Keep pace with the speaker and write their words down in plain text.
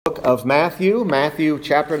Book of Matthew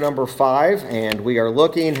chapter number 5, and we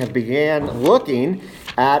began looking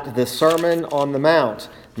at the Sermon on the Mount.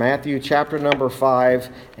 Matthew chapter number 5,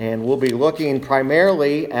 and we'll be looking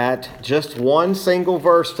primarily at just one single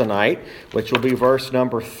verse tonight, which will be verse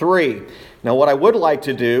number 3. Now, what I would like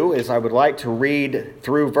to do is I would like to read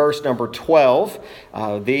through verse number 12.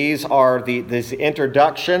 These are this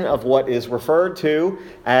introduction of what is referred to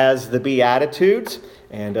as the Beatitudes.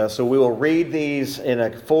 And so we will read these in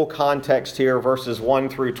a full context here, verses 1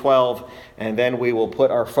 through 12, and then we will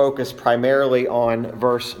put our focus primarily on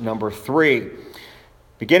verse number 3.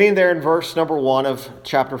 Beginning there in verse number 1 of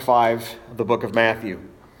chapter 5 of the book of Matthew.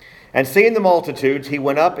 And seeing the multitudes, he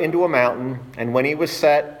went up into a mountain, and when he was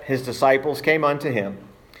set, his disciples came unto him.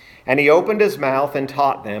 And he opened his mouth and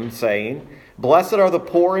taught them, saying, Blessed are the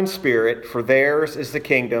poor in spirit, for theirs is the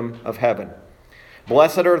kingdom of heaven.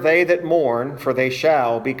 Blessed are they that mourn, for they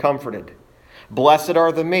shall be comforted. Blessed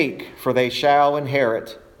are the meek, for they shall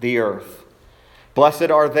inherit the earth.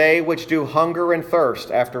 Blessed are they which do hunger and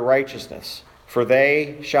thirst after righteousness, for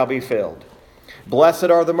they shall be filled. Blessed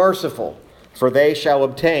are the merciful, for they shall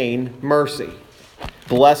obtain mercy.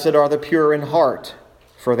 Blessed are the pure in heart,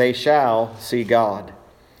 for they shall see God.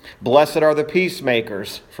 Blessed are the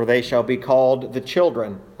peacemakers, for they shall be called the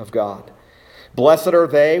children of God. Blessed are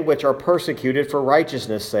they which are persecuted for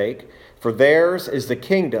righteousness' sake, for theirs is the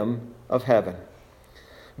kingdom of heaven.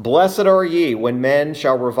 Blessed are ye when men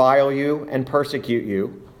shall revile you and persecute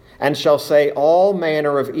you, and shall say all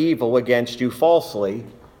manner of evil against you falsely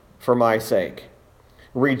for my sake.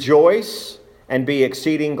 Rejoice and be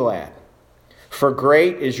exceeding glad, for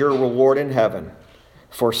great is your reward in heaven.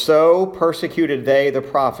 For so persecuted they the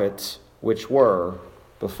prophets which were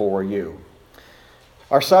before you.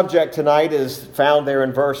 Our subject tonight is found there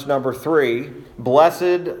in verse number 3.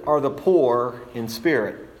 Blessed are the poor in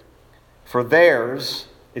spirit, for theirs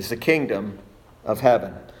is the kingdom of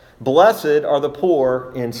heaven. Blessed are the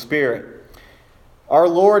poor in spirit. Our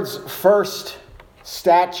Lord's first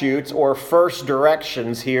statutes or first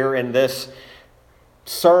directions here in this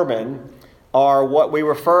sermon are what we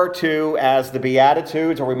refer to as the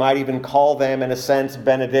Beatitudes, or we might even call them, in a sense,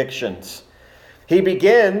 benedictions. He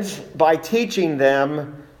begins by teaching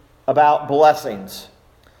them about blessings.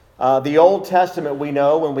 The Old Testament, we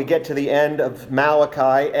know, when we get to the end of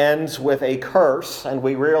Malachi, ends with a curse, and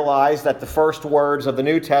we realize that the first words of the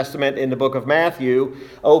New Testament in the book of Matthew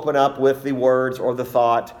open up with the words or the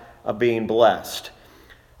thought of being blessed.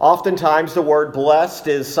 Oftentimes the word blessed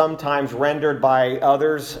is sometimes rendered by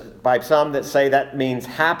some that say that means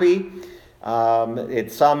happy. Some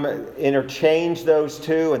interchange those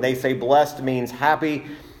two, and they say blessed means happy.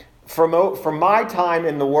 From my time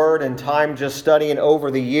in the Word and time just studying over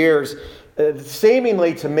the years,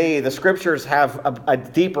 seemingly to me, the Scriptures have a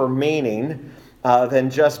deeper meaning than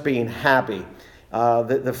just being happy.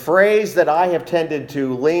 The phrase that I have tended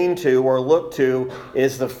to lean to or look to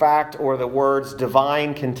is the fact or the words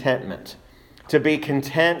divine contentment. To be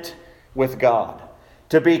content with God.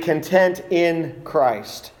 To be content in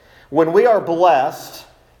Christ. When we are blessed,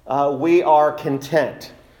 we are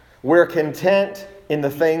content. We're content in the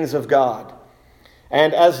things of God.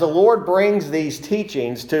 And as the Lord brings these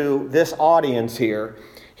teachings to this audience here,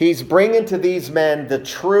 He's bringing to these men the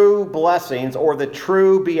true blessings or the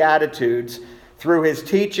true beatitudes through His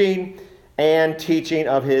teaching and teaching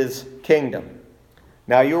of His kingdom.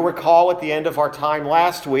 Now, you'll recall at the end of our time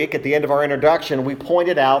last week, at the end of our introduction, we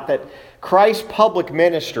pointed out that Christ's public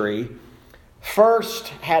ministry first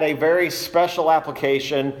had a very special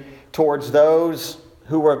application towards those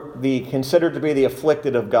who were considered to be the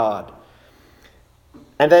afflicted of God.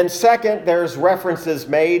 And then second, there's references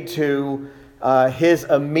made to His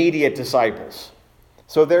immediate disciples.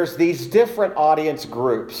 So there's these different audience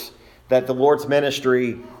groups that the Lord's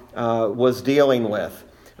ministry was dealing with.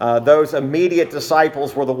 Those immediate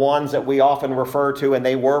disciples were the ones that we often refer to, and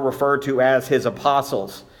they were referred to as His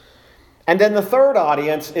apostles. And then the third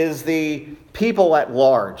audience is the people at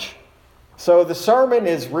large. So the sermon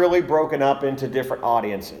is really broken up into different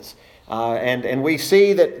audiences. And we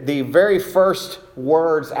see that the very first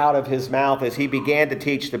words out of His mouth as He began to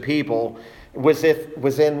teach the people was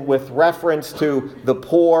with reference to the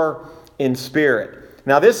poor in spirit.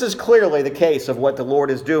 Now, this is clearly the case of what the Lord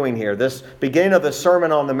is doing here. This beginning of the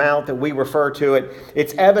Sermon on the Mount that we refer to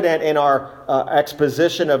it's evident in our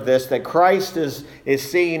exposition of this that Christ is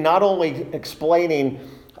seen not only explaining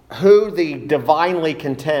who the divinely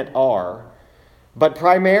content are, but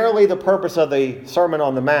primarily the purpose of the Sermon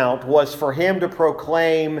on the Mount was for Him to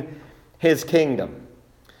proclaim His kingdom.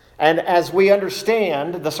 And as we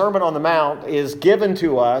understand, the Sermon on the Mount is given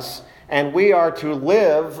to us and we are to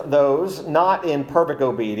live those not in perfect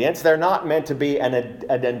obedience. They're not meant to be an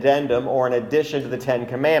addendum or an addition to the Ten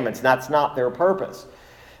Commandments. That's not their purpose.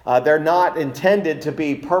 They're not intended to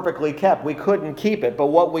be perfectly kept. We couldn't keep it. But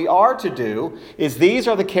what we are to do is these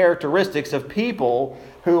are the characteristics of people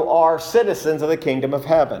who are citizens of the kingdom of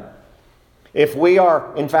heaven. If we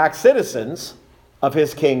are, in fact, citizens of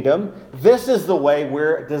his kingdom, this is the way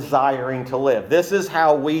we're desiring to live. This is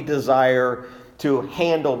how we desire to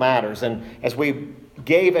handle matters. And as we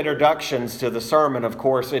gave introductions to the sermon, of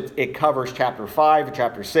course, it covers chapter 5,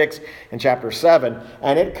 chapter 6, and chapter 7,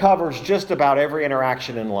 and it covers just about every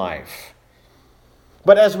interaction in life.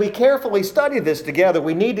 But as we carefully study this together,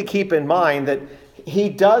 we need to keep in mind that he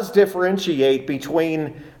does differentiate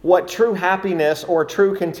between what true happiness or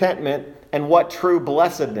true contentment and what true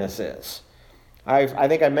blessedness is. I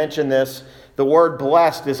think I mentioned this. The word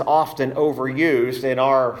blessed is often overused in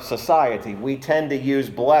our society. We tend to use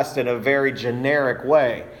blessed in a very generic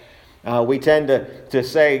way. We tend to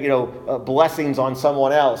say, blessings on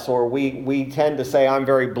someone else, or we tend to say, I'm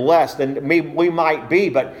very blessed. And we might be,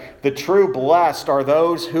 but the true blessed are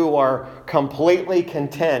those who are completely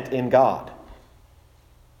content in God.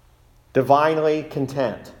 Divinely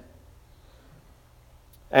content.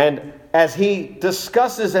 And as he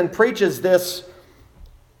discusses and preaches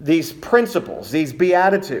these principles, these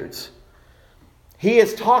beatitudes, he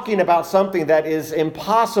is talking about something that is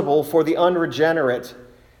impossible for the unregenerate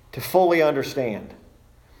to fully understand.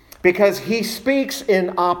 Because he speaks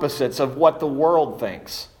in opposites of what the world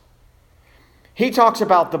thinks. He talks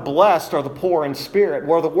about the blessed or the poor in spirit,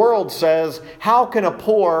 where the world says, how can a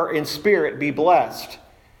poor in spirit be blessed?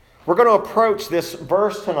 We're going to approach this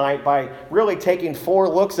verse tonight by really taking 4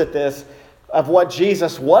 looks at this of what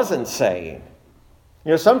Jesus wasn't saying.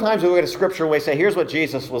 Sometimes we look at a scripture and we say, here's what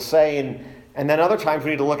Jesus was saying, and then other times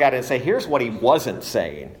we need to look at it and say, here's what he wasn't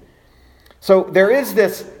saying. So there is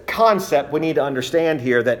this concept we need to understand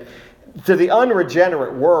here that to the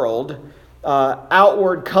unregenerate world,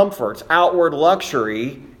 outward comforts, outward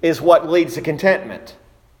luxury is what leads to contentment.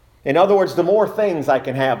 In other words, the more things I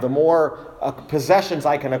can have, the more possessions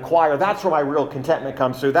I can acquire, that's where my real contentment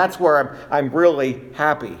comes through. That's where I'm really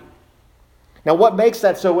happy. Now, what makes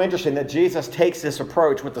that so interesting that Jesus takes this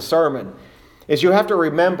approach with the sermon is you have to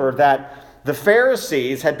remember that the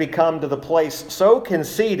Pharisees had become to the place so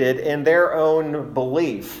conceited in their own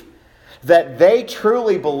belief that they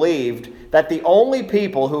truly believed that the only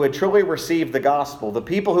people who had truly received the gospel, the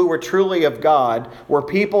people who were truly of God, were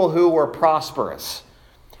people who were prosperous,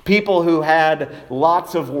 people who had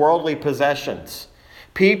lots of worldly possessions,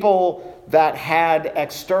 people that had the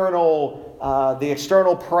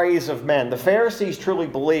external praise of men. The Pharisees truly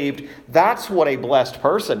believed that's what a blessed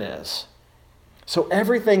person is. So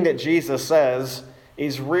everything that Jesus says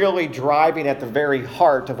is really driving at the very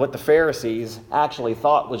heart of what the Pharisees actually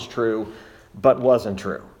thought was true, but wasn't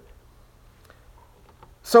true.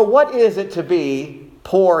 So what is it to be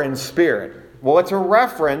poor in spirit? Well, it's a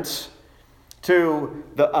reference to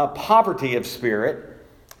the poverty of spirit,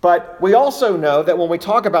 but we also know that when we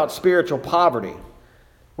talk about spiritual poverty,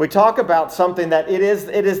 we talk about something that it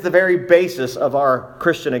is the very basis of our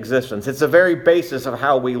Christian existence. It's the very basis of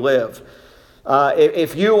how we live.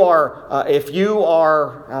 If you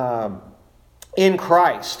are in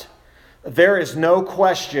Christ, there is no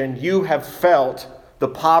question you have felt the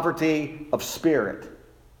poverty of spirit.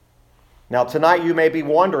 Now, tonight you may be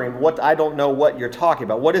wondering, I don't know what you're talking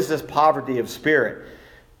about. What is this poverty of spirit?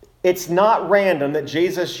 It's not random that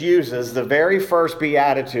Jesus uses the very first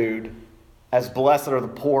beatitude as blessed are the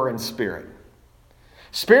poor in spirit.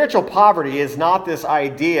 Spiritual poverty is not this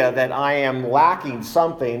idea that I am lacking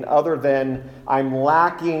something other than I'm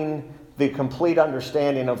lacking the complete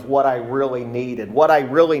understanding of what I really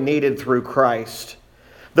needed through Christ.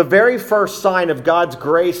 The very first sign of God's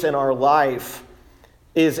grace in our life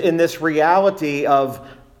is in this reality of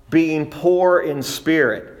being poor in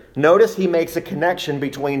spirit. Notice he makes a connection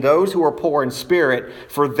between those who are poor in spirit,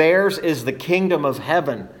 for theirs is the kingdom of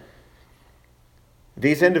heaven.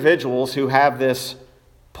 These individuals who have this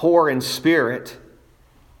poor in spirit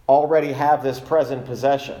already have this present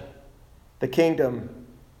possession, the kingdom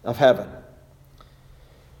of heaven.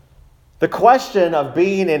 The question of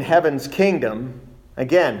being in heaven's kingdom,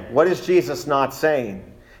 again, what is Jesus not saying?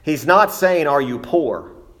 He's not saying, are you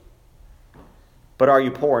poor? But are you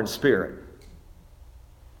poor in spirit?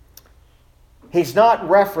 He's not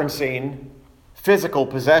referencing physical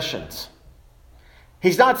possessions.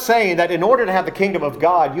 He's not saying that in order to have the kingdom of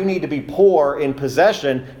God, you need to be poor in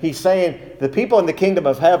possession. He's saying the people in the kingdom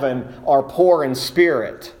of heaven are poor in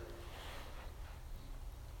spirit.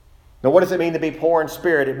 Now, what does it mean to be poor in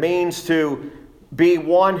spirit? It means to be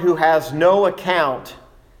one who has no account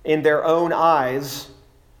in their own eyes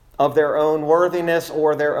of their own worthiness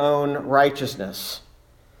or their own righteousness.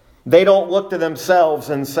 They don't look to themselves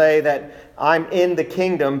and say that I'm in the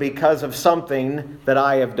kingdom because of something that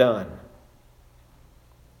I have done.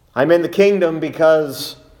 I'm in the kingdom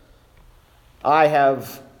because I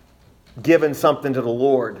have given something to the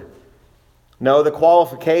Lord. No, the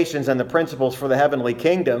qualifications and the principles for the heavenly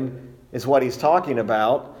kingdom is what he's talking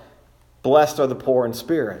about. Blessed are the poor in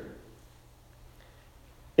spirit.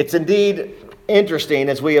 It's indeed interesting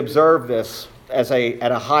as we observe this at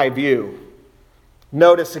a high view.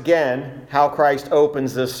 Notice again how Christ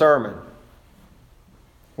opens this sermon.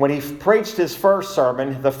 When he preached his first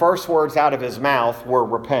sermon, the first words out of his mouth were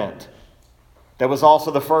repent. That was also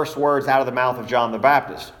the first words out of the mouth of John the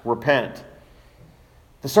Baptist, repent.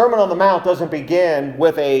 The Sermon on the Mount doesn't begin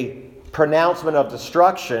with a pronouncement of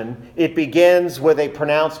destruction. It begins with a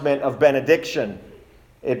pronouncement of benediction.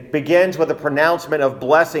 It begins with a pronouncement of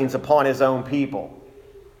blessings upon his own people.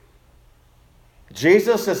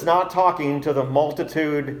 Jesus is not talking to the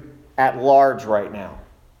multitude at large right now.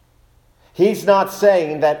 He's not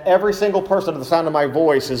saying that every single person at the sound of my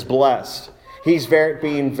voice is blessed. He's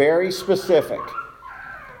being very specific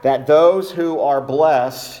that those who are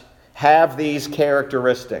blessed have these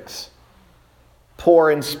characteristics.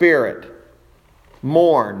 Poor in spirit,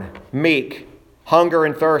 mourn, meek, hunger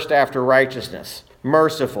and thirst after righteousness,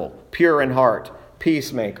 merciful, pure in heart,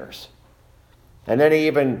 peacemakers. And then he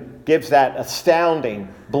even gives that astounding,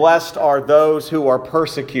 blessed are those who are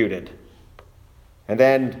persecuted. And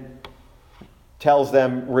then tells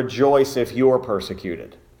them, rejoice if you're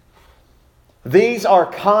persecuted. These are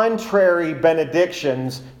contrary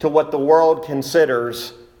benedictions to what the world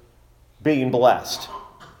considers being blessed.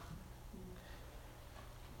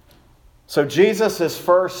 So Jesus is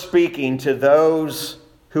first speaking to those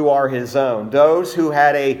who are his own, those who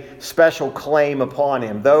had a special claim upon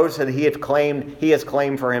him, those that he has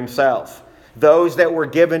claimed for himself, those that were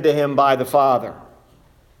given to him by the Father.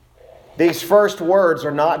 These first words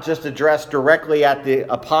are not just addressed directly at the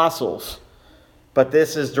apostles, but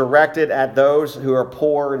this is directed at those who are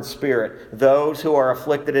poor in spirit, those who are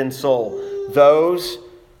afflicted in soul, those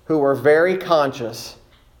who are very conscious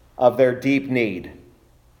of their deep need.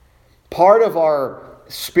 Part of our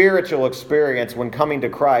spiritual experience when coming to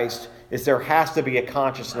Christ is there has to be a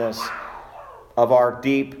consciousness of our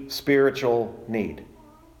deep spiritual need.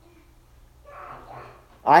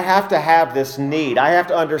 I have to have this need. I have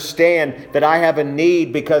to understand that I have a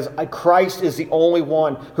need because Christ is the only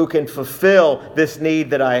one who can fulfill this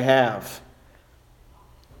need that I have.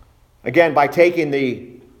 Again, by taking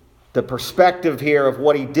the perspective here of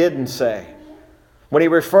what he didn't say. When he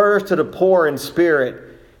refers to the poor in spirit,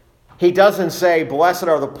 he doesn't say, blessed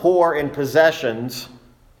are the poor in possessions,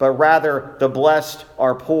 but rather the blessed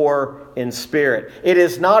are poor in spirit. It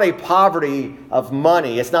is not a poverty of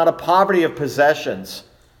money. It's not a poverty of possessions.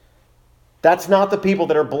 That's not the people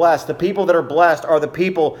that are blessed. The people that are blessed are the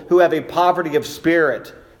people who have a poverty of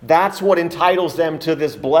spirit. That's what entitles them to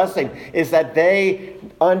this blessing, is that they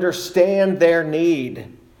understand their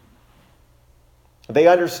need. They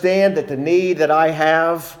understand that the need that I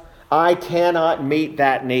have, I cannot meet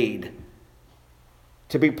that need.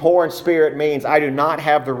 To be poor in spirit means I do not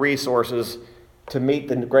have the resources to meet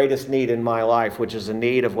the greatest need in my life, which is a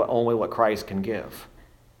need of only what Christ can give.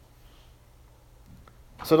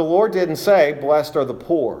 So the Lord didn't say, blessed are the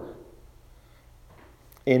poor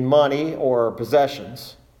in money or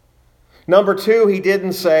possessions. Number two, he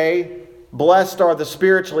didn't say, blessed are the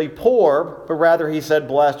spiritually poor, but rather he said,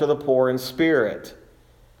 blessed are the poor in spirit.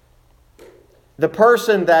 The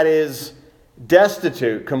person that is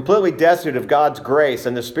destitute, completely destitute of God's grace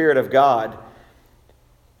and the Spirit of God,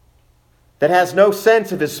 that has no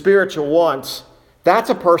sense of his spiritual wants,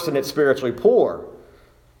 that's a person that's spiritually poor.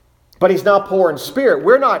 But he's not poor in spirit.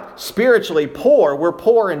 We're not spiritually poor. We're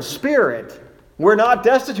poor in spirit. We're not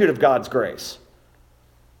destitute of God's grace.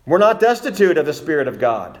 We're not destitute of the Spirit of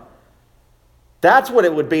God. That's what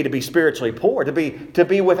it would be to be spiritually poor. To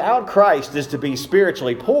be without Christ is to be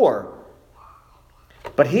spiritually poor.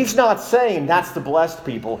 But he's not saying that's the blessed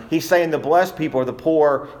people. He's saying the blessed people are the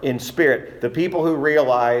poor in spirit, the people who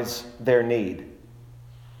realize their need.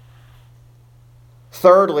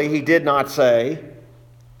 Thirdly, he did not say,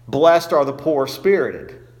 blessed are the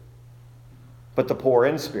poor-spirited, but the poor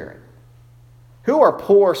in spirit. Who are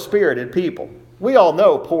poor-spirited people? We all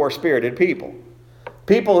know poor-spirited people.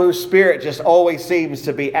 People whose spirit just always seems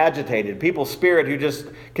to be agitated. People's spirit who just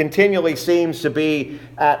continually seems to be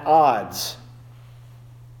at odds.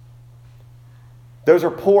 There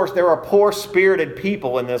are poor-spirited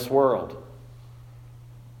people in this world.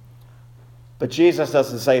 But Jesus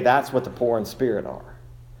doesn't say that's what the poor in spirit are.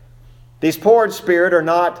 These poor in spirit are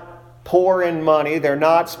not poor in money. They're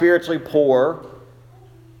not spiritually poor.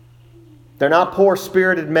 They're not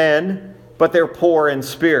poor-spirited men, but they're poor in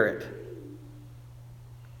spirit.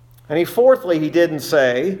 And fourthly, he didn't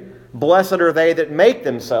say, blessed are they that make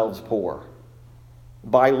themselves poor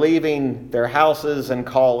by leaving their houses and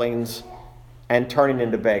callings and turning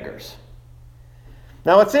into beggars.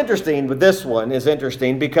 Now, it's interesting, but this one is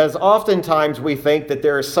interesting because oftentimes we think that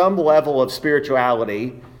there is some level of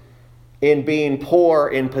spirituality in being poor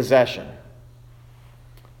in possession.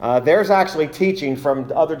 There's actually teaching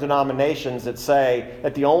from other denominations that say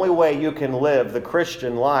that the only way you can live the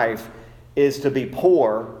Christian life is to be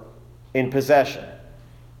poor in possession.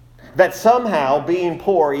 That somehow being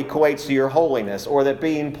poor equates to your holiness, or that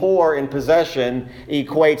being poor in possession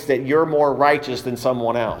equates that you're more righteous than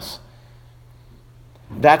someone else.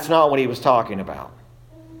 That's not what he was talking about.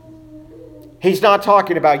 He's not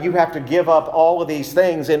talking about you have to give up all of these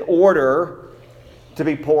things in order to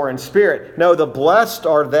be poor in spirit. No, the blessed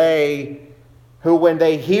are they who, when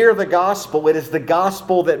they hear the gospel, it is the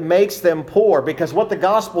gospel that makes them poor. Because what the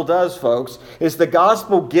gospel does, folks, is the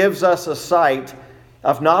gospel gives us a sight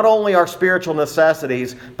of not only our spiritual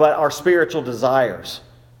necessities, but our spiritual desires.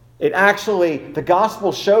 The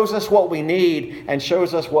gospel shows us what we need and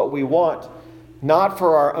shows us what we want, not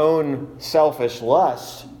for our own selfish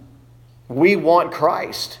lust. We want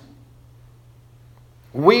Christ.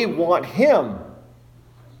 We want Him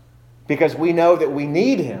because we know that we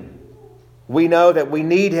need Him. We know that we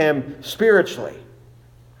need Him spiritually.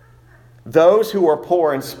 Those who are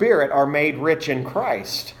poor in spirit are made rich in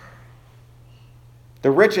Christ.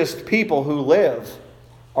 The richest people who live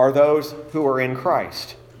are those who are in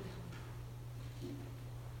Christ.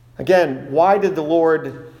 Again, why did the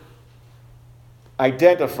Lord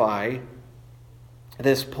identify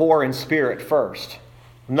this poor in spirit first?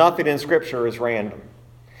 Nothing in Scripture is random.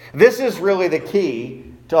 This is really the key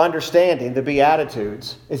to understanding the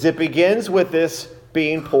Beatitudes, is it begins with this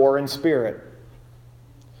being poor in spirit.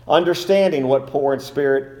 Understanding what poor in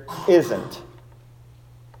spirit isn't,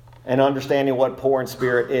 and understanding what poor in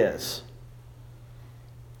spirit is.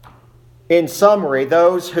 In summary,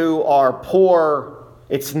 those who are poor,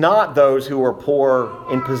 it's not those who are poor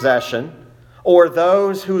in possession, or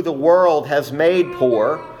those who the world has made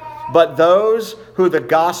poor, but those who the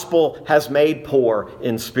gospel has made poor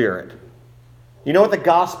in spirit. You know what the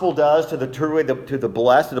gospel does to the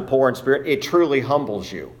blessed, to the poor in spirit? It truly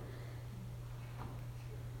humbles you.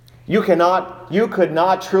 You could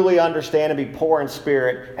not truly understand and be poor in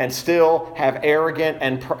spirit and still have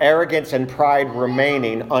arrogance and pride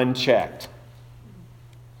remaining unchecked.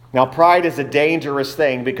 Now, pride is a dangerous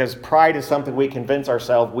thing because pride is something we convince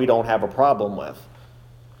ourselves we don't have a problem with.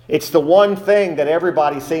 It's the one thing that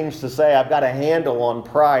everybody seems to say, I've got a handle on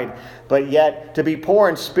pride. But yet, to be poor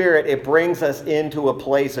in spirit, it brings us into a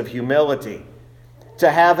place of humility.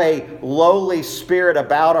 To have a lowly spirit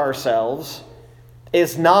about ourselves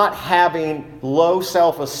is not having low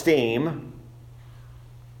self-esteem,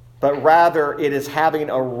 but rather it is having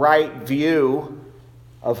a right view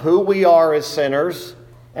of who we are as sinners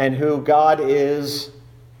and who God is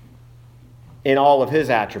in all of His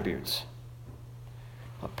attributes.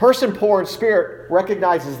 A person poor in spirit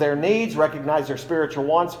recognizes their needs, recognizes their spiritual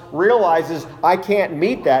wants, realizes I can't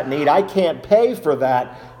meet that need, I can't pay for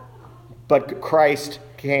that, but Christ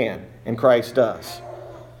can, and Christ does.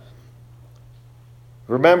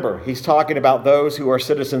 Remember, he's talking about those who are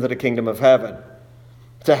citizens of the kingdom of heaven.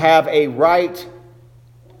 To have a right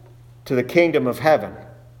to the kingdom of heaven.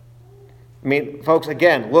 I mean, folks,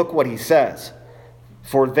 again, look what he says.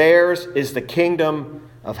 For theirs is the kingdom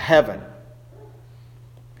of heaven.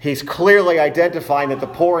 He's clearly identifying that the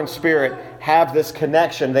poor in spirit have this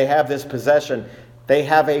connection, they have this possession. They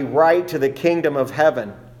have a right to the kingdom of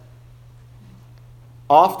heaven.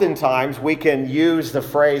 Oftentimes, we can use the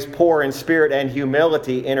phrase poor in spirit and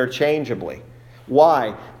humility interchangeably.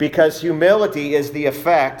 Why? Because humility is the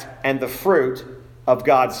effect and the fruit of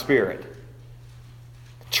God's Spirit.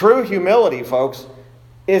 True humility, folks,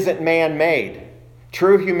 isn't man-made.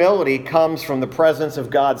 True humility comes from the presence of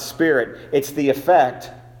God's Spirit. It's the effect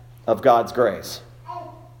of God's grace.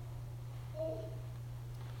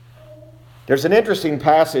 There's an interesting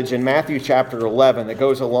passage in Matthew chapter 11 that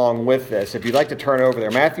goes along with this. If you'd like to turn over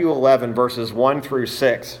there, Matthew 11 verses 1 through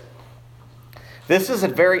 6. This is a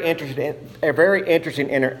very interesting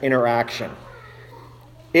interaction.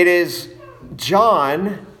 It is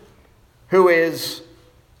John who is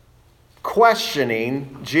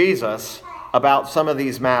questioning Jesus about some of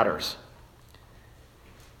these matters.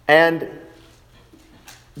 And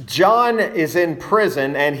John is in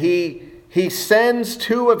prison and he he sends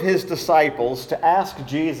two of his disciples to ask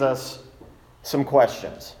Jesus some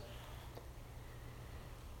questions.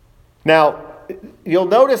 Now, you'll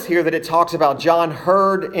notice here that it talks about John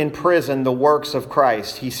heard in prison the works of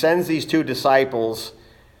Christ. He sends these two disciples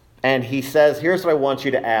and he says, here's what I want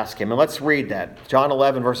you to ask him. And let's read that. John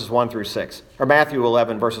 11, verses 1 through 6. Or Matthew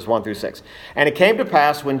 11, verses 1 through 6. And it came to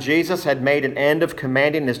pass, when Jesus had made an end of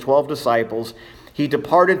commanding his 12 disciples, he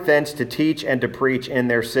departed thence to teach and to preach in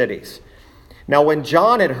their cities. Now when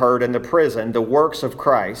John had heard in the prison the works of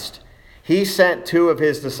Christ, he sent two of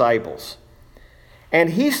his disciples.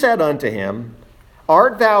 And he said unto him,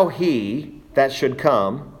 Art thou he that should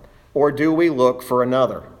come, or do we look for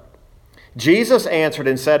another? Jesus answered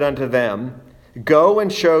and said unto them, Go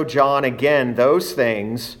and show John again those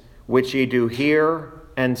things which ye do hear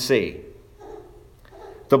and see.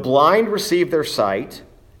 The blind receive their sight,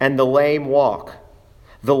 and the lame walk.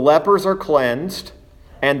 The lepers are cleansed,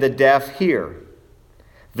 and the deaf hear.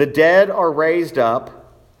 The dead are raised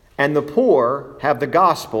up, and the poor have the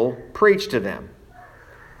gospel preached to them.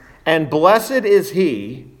 And blessed is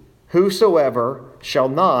he whosoever shall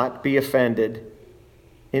not be offended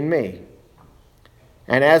in me.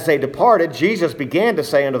 And as they departed, Jesus began to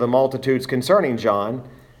say unto the multitudes concerning John,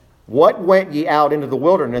 What went ye out into the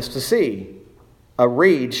wilderness to see? A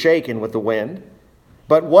reed shaken with the wind?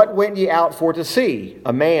 But what went ye out for to see?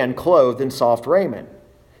 A man clothed in soft raiment?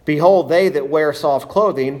 Behold, they that wear soft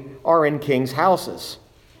clothing are in kings' houses.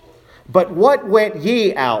 But what went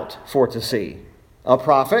ye out for to see? A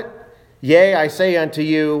prophet? Yea, I say unto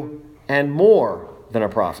you, and more than a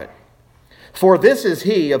prophet. For this is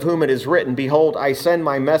he of whom it is written, Behold, I send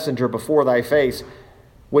my messenger before thy face,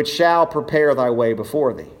 which shall prepare thy way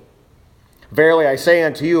before thee. Verily I say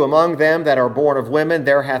unto you, among them that are born of women,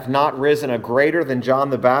 there hath not risen a greater than John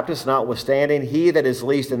the Baptist, notwithstanding he that is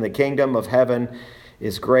least in the kingdom of heaven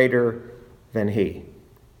is greater than he.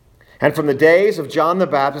 And from the days of John the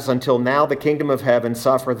Baptist until now the kingdom of heaven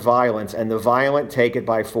suffereth violence, and the violent take it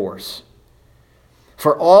by force.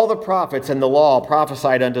 For all the prophets and the law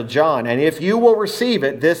prophesied unto John, and if you will receive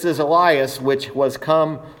it, this is Elias, which was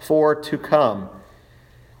come for to come.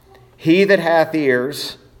 He that hath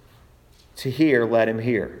ears to hear, let him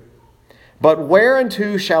hear. But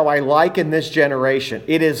whereunto shall I liken this generation?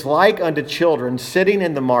 It is like unto children sitting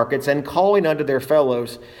in the markets and calling unto their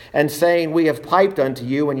fellows, and saying, We have piped unto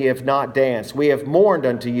you, and ye have not danced. We have mourned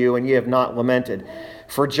unto you, and ye have not lamented.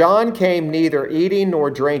 For John came neither eating nor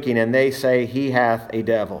drinking, and they say, He hath a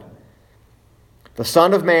devil. The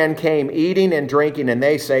Son of Man came eating and drinking, and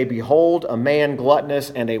they say, Behold, a man gluttonous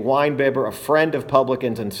and a winebibber, a friend of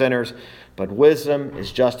publicans and sinners. But wisdom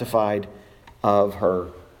is justified of her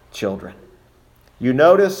children. You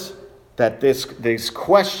notice that this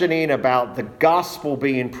questioning about the gospel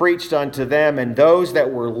being preached unto them, and those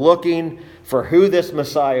that were looking for who this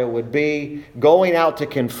Messiah would be, going out to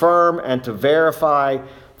confirm and to verify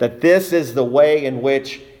that this is the way in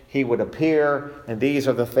which he would appear, and these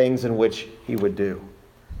are the things in which he would do.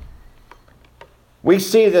 We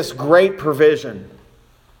see this great provision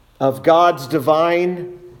of God's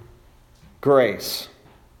divine grace.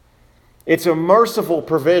 It's a merciful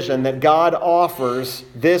provision that God offers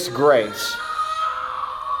this grace.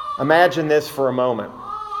 Imagine this for a moment.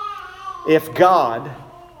 If God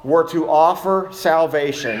were to offer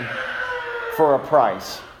salvation for a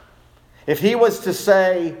price, if he was to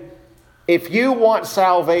say, if you want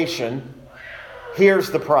salvation,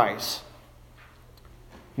 here's the price,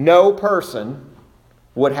 no person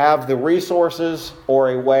would have the resources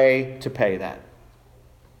or a way to pay that.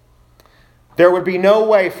 There would be no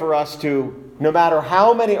way for us to, no matter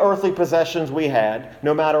how many earthly possessions we had,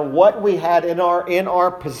 no matter what we had in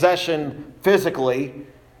our possession physically,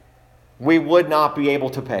 we would not be able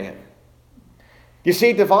to pay it. You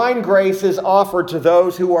see, divine grace is offered to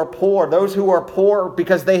those who are poor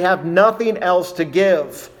because they have nothing else to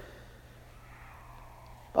give.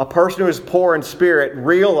 A person who is poor in spirit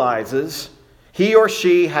realizes he or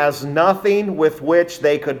she has nothing with which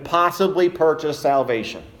they could possibly purchase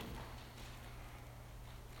salvation.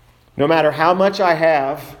 No matter how much I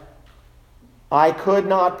have, I could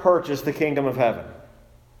not purchase the kingdom of heaven.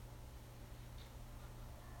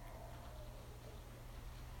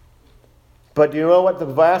 But do you know what? The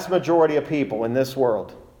vast majority of people in this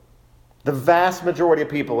world,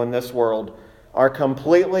 are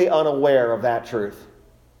completely unaware of that truth.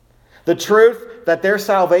 The truth that their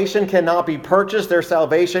salvation cannot be purchased, their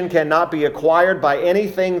salvation cannot be acquired by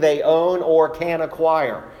anything they own or can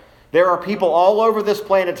acquire. There are people all over this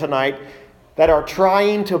planet tonight that are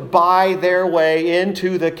trying to buy their way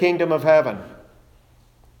into the kingdom of heaven.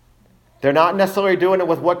 They're not necessarily doing it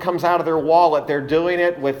with what comes out of their wallet. They're doing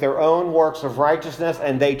it with their own works of righteousness,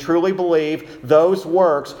 and they truly believe those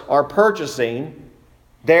works are purchasing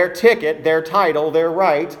their ticket, their title, their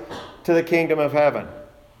right to the kingdom of heaven.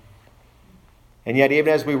 And yet,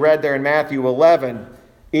 even as we read there in Matthew 11,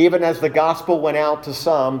 even as the gospel went out to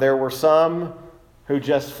some, there were some who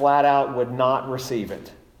just flat out would not receive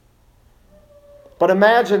it. But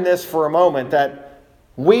imagine this for a moment, that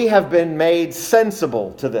we have been made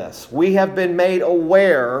sensible to this. We have been made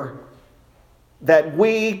aware that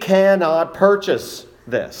we cannot purchase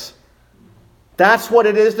this. That's what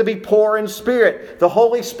it is to be poor in spirit. The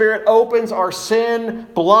Holy Spirit opens our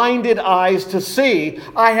sin-blinded eyes to see,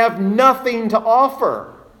 I have nothing to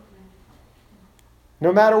offer.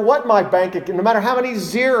 No matter what my bank account, no matter how many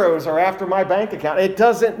zeros are after my bank account, it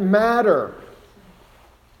doesn't matter.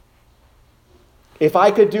 If I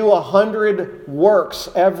could do 100 works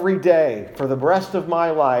every day for the rest of my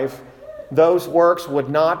life, those works would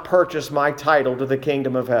not purchase my title to the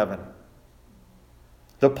kingdom of heaven.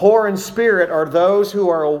 The poor in spirit are those who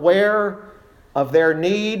are aware of their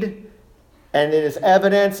need, and it is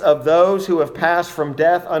evidence of those who have passed from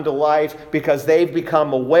death unto life because they've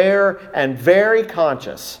become aware and very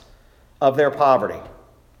conscious of their poverty.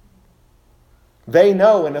 They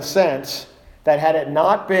know, in a sense, that had it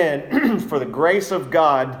not been for the grace of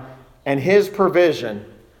God and His provision,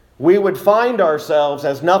 we would find ourselves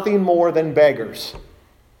as nothing more than beggars.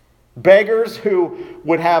 Beggars who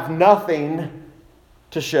would have nothing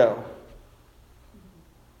to show.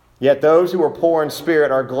 Yet those who are poor in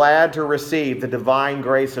spirit are glad to receive the divine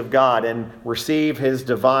grace of God and receive His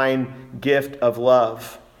divine gift of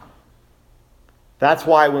love. That's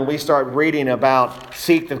why when we start reading about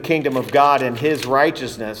seek the kingdom of God and His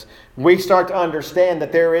righteousness, we start to understand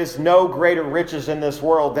that there is no greater riches in this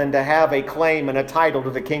world than to have a claim and a title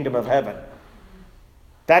to the kingdom of heaven.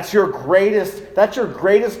 That's your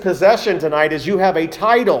greatest possession tonight, is you have a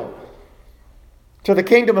title to the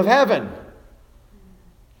kingdom of heaven.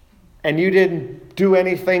 And you didn't do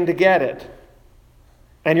anything to get it.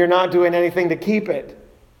 And you're not doing anything to keep it.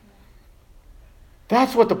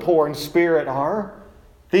 That's what the poor in spirit are.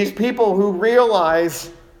 These people who realize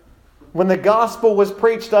when the gospel was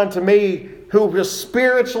preached unto me, who was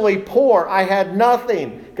spiritually poor, I had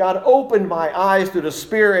nothing. God opened my eyes through the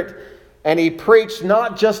Spirit, and He preached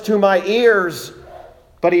not just to my ears,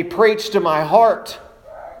 but He preached to my heart.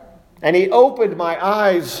 And He opened my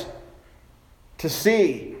eyes to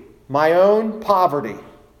see my own poverty,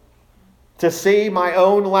 to see my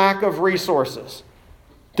own lack of resources,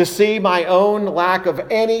 to see my own lack of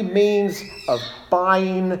any means of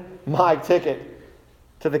buying my ticket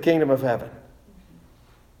to the kingdom of heaven.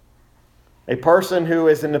 A person who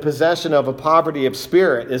is in the possession of a poverty of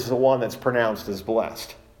spirit is the one that's pronounced as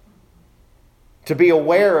blessed. To be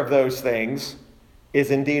aware of those things is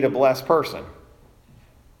indeed a blessed person.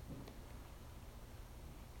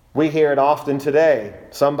 We hear it often today.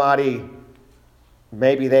 Somebody,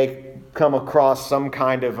 maybe they come across some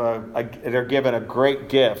kind of they're given a great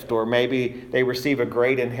gift, or maybe they receive a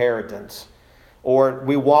great inheritance. Or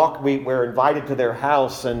we're invited to their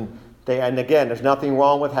house, and again, there's nothing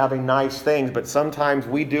wrong with having nice things, but sometimes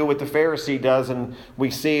we do what the Pharisee does, and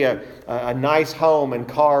we see a nice home and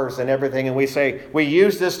cars and everything, and we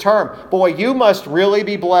use this term, boy, you must really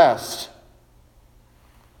be blessed.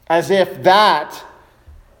 As if that's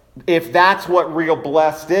what real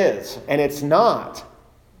blessed is, and it's not.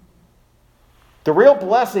 The real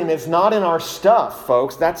blessing is not in our stuff,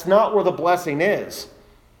 folks. That's not where the blessing is.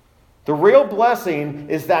 The real blessing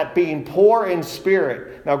is that being poor in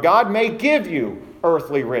spirit. Now, God may give you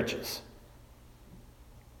earthly riches,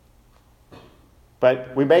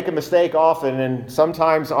 but we make a mistake often, and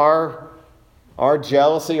sometimes our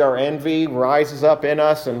jealousy, our envy rises up in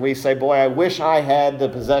us, and we say, boy, I wish I had the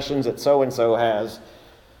possessions that so-and-so has.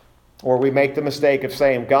 Or we make the mistake of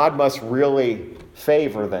saying, God must really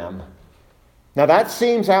favor them. Now that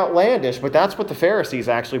seems outlandish, but that's what the Pharisees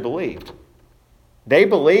actually believed. They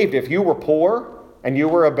believed if you were poor and you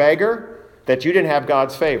were a beggar, that you didn't have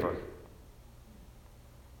God's favor.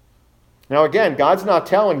 Now again, God's not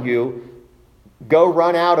telling you, go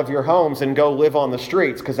run out of your homes and go live on the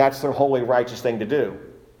streets, because that's the holy, righteous thing to do.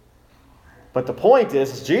 But the point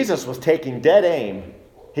is, Jesus was taking dead aim.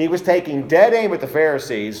 He was taking dead aim at the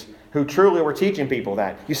Pharisees, who truly were teaching people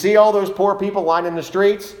that. You see all those poor people lining the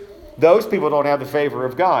streets? Those people don't have the favor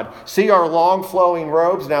of God. See our long flowing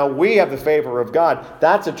robes? Now we have the favor of God.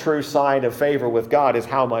 That's a true sign of favor with God, is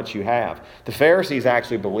how much you have. The Pharisees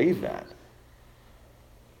actually believed that.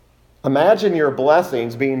 Imagine your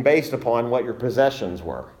blessings being based upon what your possessions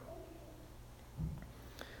were.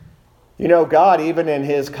 You know, God, even in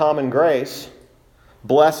his common grace,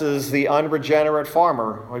 blesses the unregenerate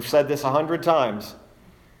farmer. We've said this 100 times.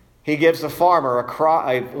 He gives the farmer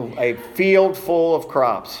a field full of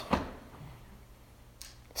crops.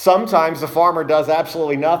 Sometimes the farmer does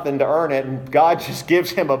absolutely nothing to earn it, and God just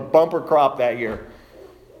gives him a bumper crop that year.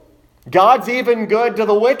 God's even good to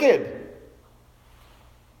the wicked.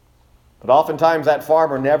 But oftentimes that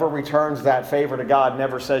farmer never returns that favor to God,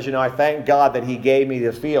 never says, I thank God that he gave me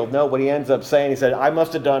the field. No, what he ends up saying, he said, I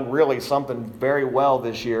must have done really something very well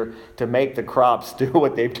this year to make the crops do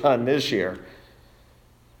what they've done this year.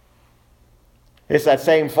 It's that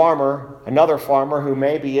same farmer, another farmer who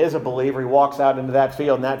maybe is a believer, he walks out into that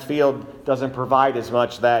field, and that field doesn't provide as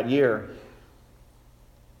much that year.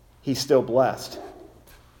 He's still blessed.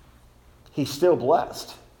 He's still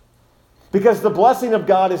blessed. Because the blessing of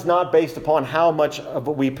God is not based upon how much of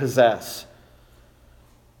what we possess.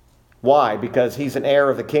 Why? Because he's an heir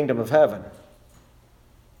of the kingdom of heaven.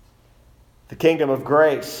 The kingdom of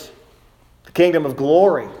grace. The kingdom of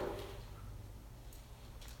glory.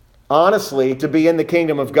 Honestly, to be in the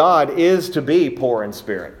kingdom of God is to be poor in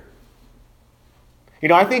spirit.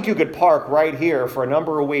 I think you could park right here for a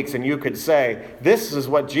number of weeks and you could say, this is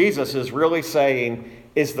what Jesus is really saying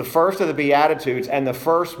is the first of the Beatitudes and the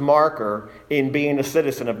first marker in being a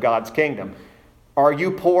citizen of God's kingdom. Are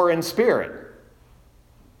you poor in spirit?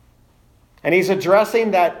 And he's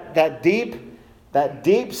addressing that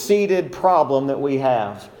deep-seated problem that we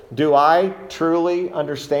have. Do I truly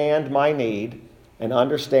understand my need and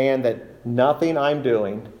understand that nothing I'm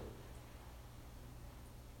doing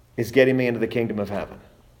is getting me into the kingdom of heaven?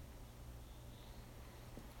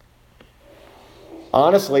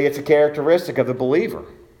 Honestly, it's a characteristic of the believer.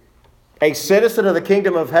 A citizen of the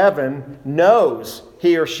kingdom of heaven knows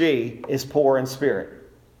he or she is poor in spirit.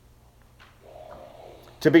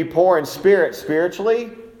 To be poor in spirit spiritually,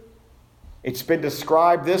 it's been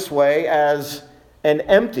described this way as an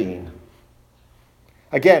emptying.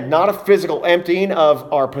 Again, not a physical emptying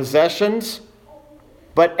of our possessions,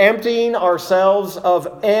 but emptying ourselves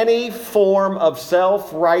of any form of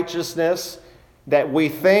self-righteousness that we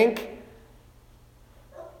think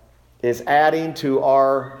is adding to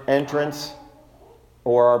our entrance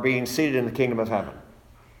or our being seated in the kingdom of heaven.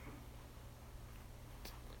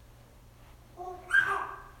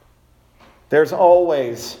 There's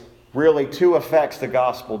always really two effects the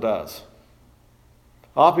gospel does.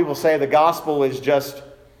 A lot of people say the gospel is just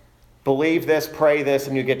believe this, pray this,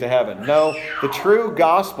 and you get to heaven. No, the true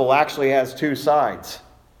gospel actually has two sides.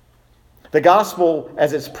 The gospel,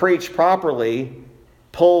 as it's preached properly,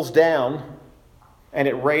 pulls down and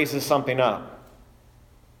it raises something up.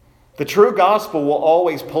 The true gospel will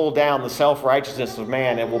always pull down the self-righteousness of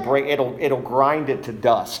man and it'll grind it to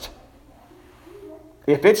dust.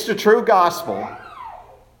 If it's the true gospel,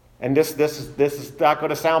 and this is not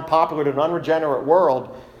going to sound popular to an unregenerate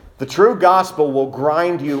world, the true gospel will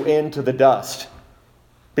grind you into the dust.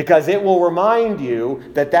 Because it will remind you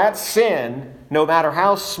that sin, no matter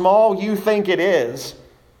how small you think it is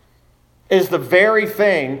the very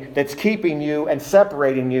thing that's keeping you and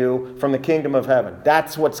separating you from the kingdom of heaven.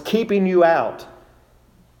 That's what's keeping you out.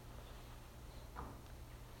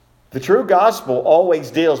 The true gospel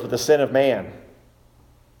always deals with the sin of man.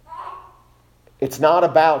 It's not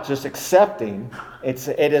about just accepting. It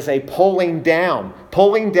is a pulling down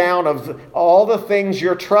of all the things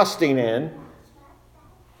you're trusting in.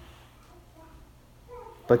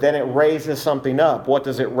 But then it raises something up. What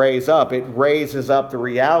does it raise up? It raises up the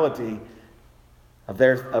reality of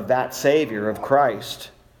that Savior, of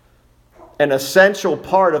Christ. An essential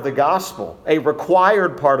part of the gospel, a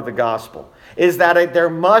required part of the gospel, is that there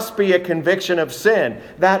must be a conviction of sin.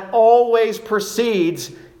 That always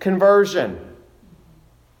precedes conversion.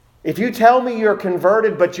 If you tell me you're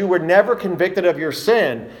converted but you were never convicted of your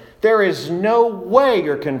sin, there is no way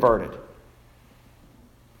you're converted.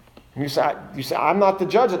 And you say, I'm not the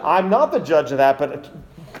judge. I'm not the judge of that, but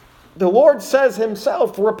the Lord says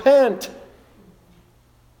himself, repent.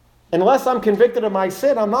 Unless I'm convicted of my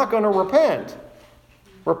sin, I'm not going to repent.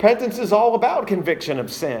 Repentance is all about conviction of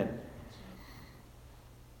sin.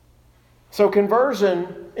 So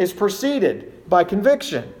conversion is preceded by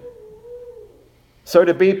conviction. So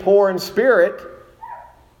to be poor in spirit,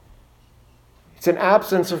 it's an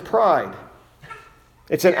absence of pride.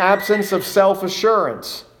 It's an absence of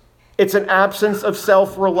self-assurance. It's an absence of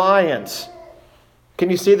self-reliance. Can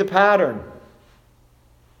you see the pattern?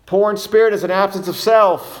 Poor in spirit is an absence of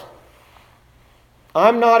self.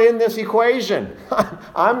 I'm not in this equation.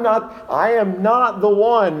 I am not the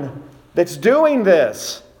one that's doing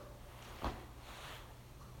this.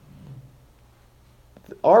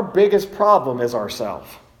 Our biggest problem is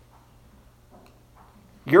ourself.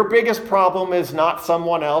 Your biggest problem is not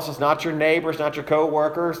someone else. It's not your neighbor. It's not your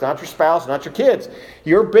coworker. It's not your spouse. It's not your kids.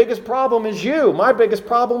 Your biggest problem is you. My biggest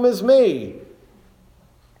problem is me.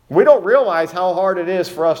 We don't realize how hard it is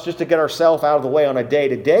for us just to get ourselves out of the way on a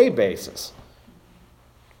day-to-day basis.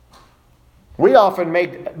 We often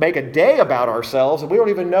make a day about ourselves, and we don't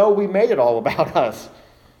even know we made it all about us.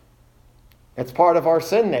 It's part of our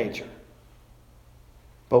sin nature.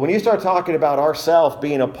 But when you start talking about ourself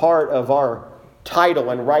being a part of our title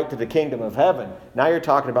and right to the kingdom of heaven, now you're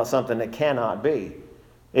talking about something that cannot be.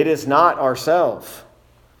 It is not ourself.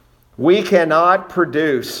 We cannot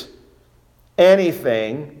produce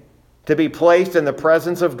anything to be placed in the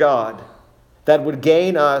presence of God that would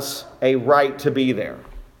gain us a right to be there.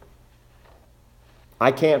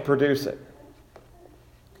 I can't produce it.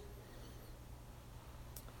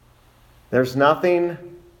 There's nothing,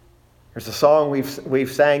 there's a song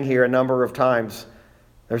we've sang here a number of times.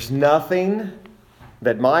 There's nothing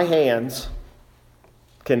that my hands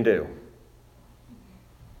can do.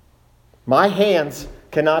 My hands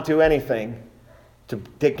cannot do anything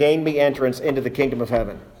to gain me entrance into the kingdom of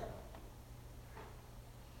heaven.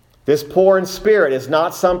 This poor in spirit is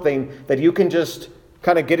not something that you can just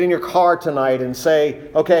kind of get in your car tonight and say,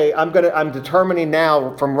 okay, I'm determining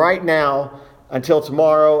now, from right now until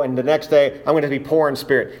tomorrow and the next day, I'm going to be poor in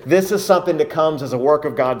spirit. This is something that comes as a work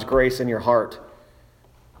of God's grace in your heart.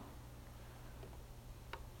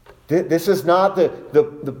 This is not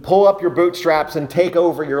the pull up your bootstraps and take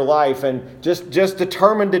over your life and just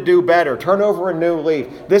determined to do better. Turn over a new leaf.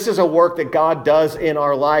 This is a work that God does in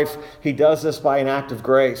our life. He does this by an act of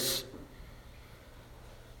grace.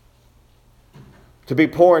 To be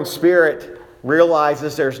poor in spirit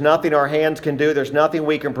realizes there's nothing our hands can do. There's nothing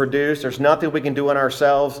we can produce. There's nothing we can do in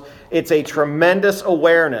ourselves. It's a tremendous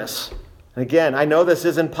awareness. And again, I know this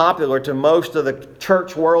isn't popular to most of the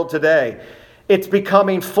church world today. It's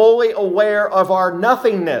becoming fully aware of our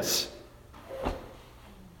nothingness.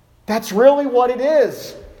 That's really what it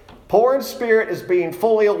is. Poor in spirit is being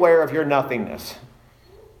fully aware of your nothingness.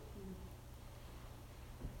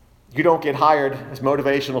 You don't get hired as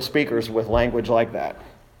motivational speakers with language like that.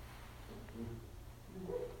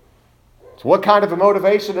 So what kind of a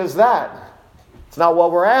motivation is that? It's not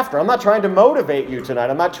what we're after. I'm not trying to motivate you tonight.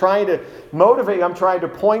 I'm not trying to motivate you. I'm trying to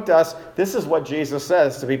point us. This is what Jesus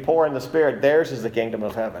says, to be poor in the spirit. Theirs is the kingdom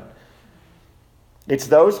of heaven. It's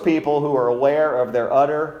those people who are aware of their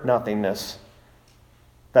utter nothingness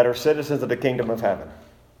that are citizens of the kingdom of heaven.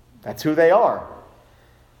 That's who they are.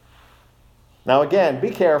 Now again, be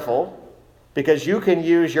careful, because you can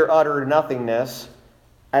use your utter nothingness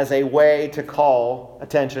as a way to call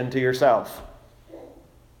attention to yourself.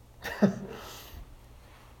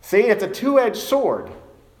 See, it's a two-edged sword.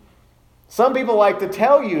 Some people like to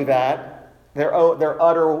tell you that their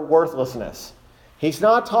utter worthlessness. He's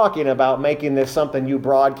not talking about making this something you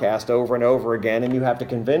broadcast over and over again and you have to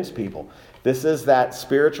convince people. This is that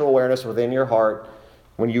spiritual awareness within your heart.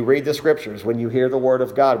 When you read the scriptures, when you hear the word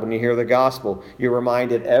of God, when you hear the gospel, you're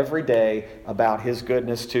reminded every day about His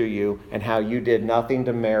goodness to you and how you did nothing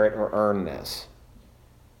to merit or earn this.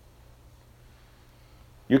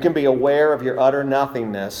 You can be aware of your utter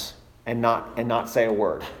nothingness and not say a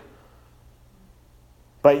word.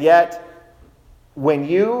 But yet, when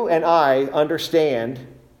you and I understand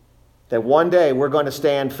that one day we're going to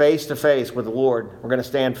stand face to face with the Lord, we're going to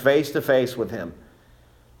stand face to face with Him,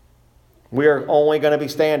 we are only going to be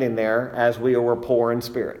standing there as we were poor in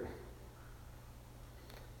spirit.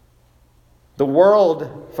 The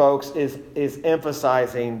world, folks, is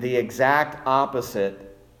emphasizing the exact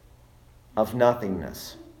opposite of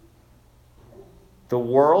nothingness. The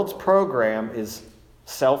world's program is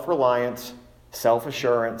self-reliance,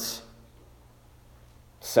 self-assurance,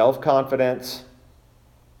 self-confidence,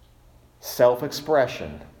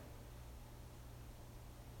 self-expression.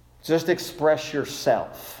 Just express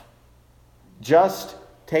yourself. Just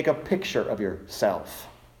take a picture of yourself.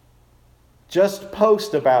 Just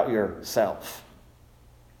post about yourself.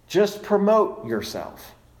 Just promote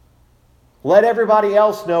yourself. Let everybody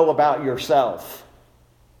else know about yourself.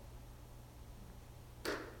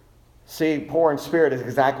 See, poor in spirit is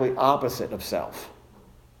exactly opposite of self.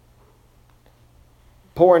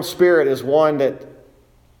 Poor in spirit is one that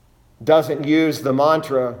doesn't use the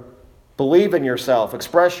mantra, believe in yourself,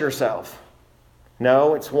 express yourself.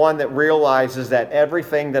 No, it's one that realizes that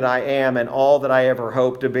everything that I am and all that I ever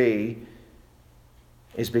hope to be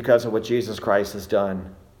is because of what Jesus Christ has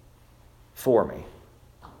done for me.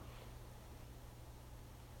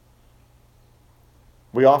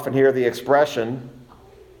 We often hear the expression,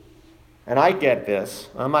 and I get this.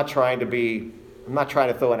 I'm not trying to be I'm not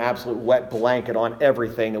trying to throw an absolute wet blanket on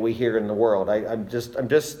everything that we hear in the world. I'm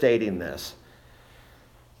just stating this.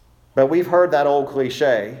 But we've heard that old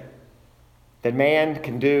cliche that man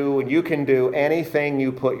can do and you can do anything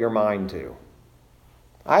you put your mind to.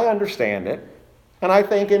 I understand it. And I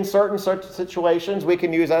think in certain such situations we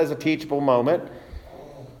can use that as a teachable moment.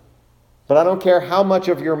 But I don't care how much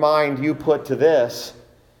of your mind you put to this,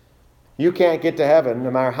 you can't get to heaven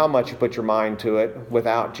no matter how much you put your mind to it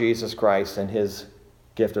without Jesus Christ and his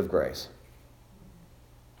gift of grace.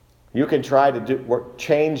 You can try to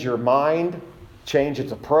change your mind, change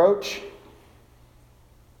its approach.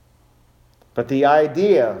 But the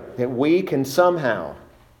idea that we can somehow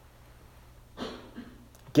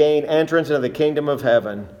gain entrance into the kingdom of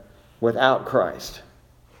heaven without Christ,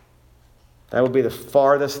 that would be the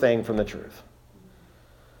farthest thing from the truth.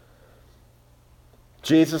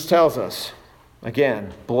 Jesus tells us,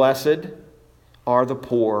 again, blessed are the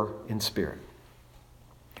poor in spirit,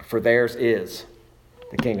 for theirs is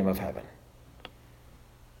the kingdom of heaven.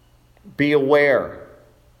 Be aware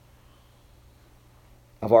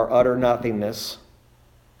of our utter nothingness,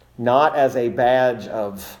 not as a badge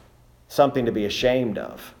of something to be ashamed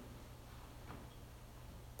of,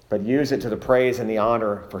 but use it to the praise and the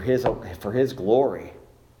honor for his glory.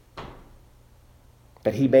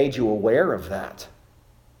 That he made you aware of that.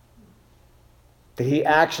 That he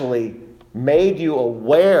actually made you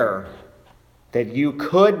aware that you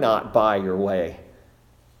could not buy your way.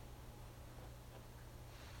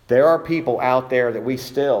 There are people out there that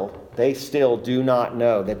they still do not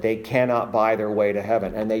know that they cannot buy their way to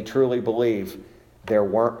heaven. And they truly believe they're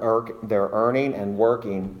earning and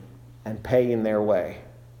working and paying their way.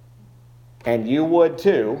 And you would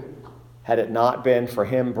too, had it not been for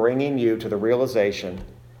him bringing you to the realization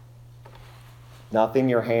nothing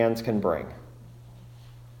your hands can bring.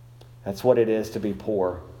 That's what it is to be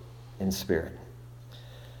poor in spirit.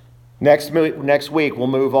 Next week, we'll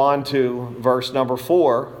move on to verse number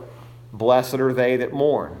 4. Blessed are they that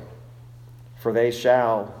mourn, for they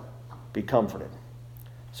shall be comforted.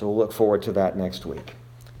 So we'll look forward to that next week.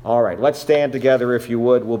 All right, let's stand together if you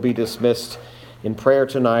would. We'll be dismissed in prayer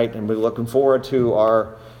tonight, and we're looking forward to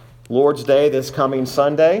our Lord's Day this coming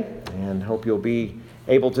Sunday, and hope you'll be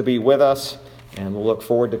able to be with us. And we'll look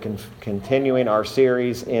forward to continuing our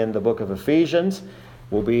series in the book of Ephesians.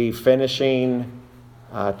 We'll be finishing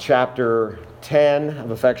chapter 10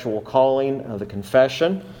 of Effectual Calling of the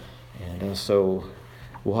Confession. And so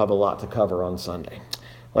we'll have a lot to cover on Sunday.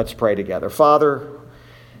 Let's pray together. Father,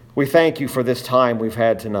 we thank you for this time we've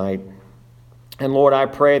had tonight. And Lord, I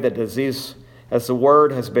pray that as the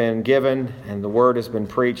word has been given and the word has been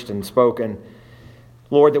preached and spoken,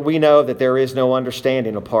 Lord, that we know that there is no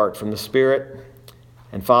understanding apart from the Spirit.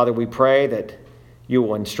 And Father, we pray that you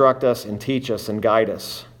will instruct us and teach us and guide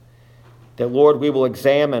us. That, Lord, we will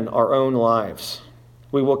examine our own lives.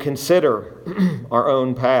 We will consider our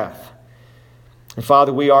own path. And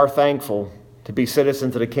Father, we are thankful to be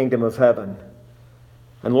citizens of the kingdom of heaven.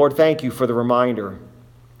 And Lord, thank you for the reminder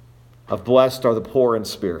of blessed are the poor in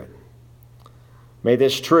spirit. May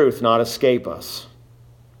this truth not escape us.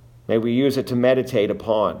 May we use it to meditate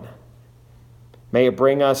upon. May it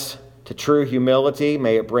bring us to true humility.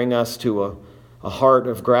 May it bring us to a heart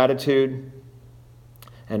of gratitude.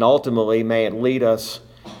 And ultimately, may it lead us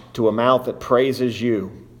to a mouth that praises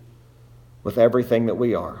you with everything that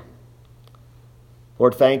we are.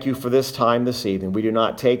 Lord, thank you for this time this evening. We do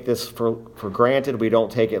not take this for granted. We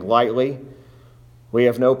don't take it lightly. We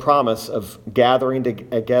have no promise of gathering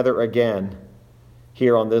together again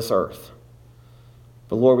here on this earth.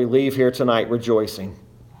 But Lord, we leave here tonight rejoicing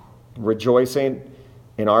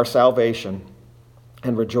in our salvation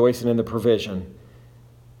and rejoicing in the provision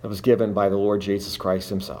that was given by the Lord Jesus Christ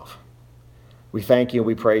himself. We thank you and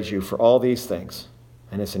we praise you for all these things.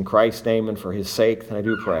 And it's in Christ's name and for his sake that I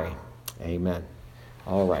do pray. Amen.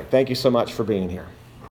 All right. Thank you so much for being here.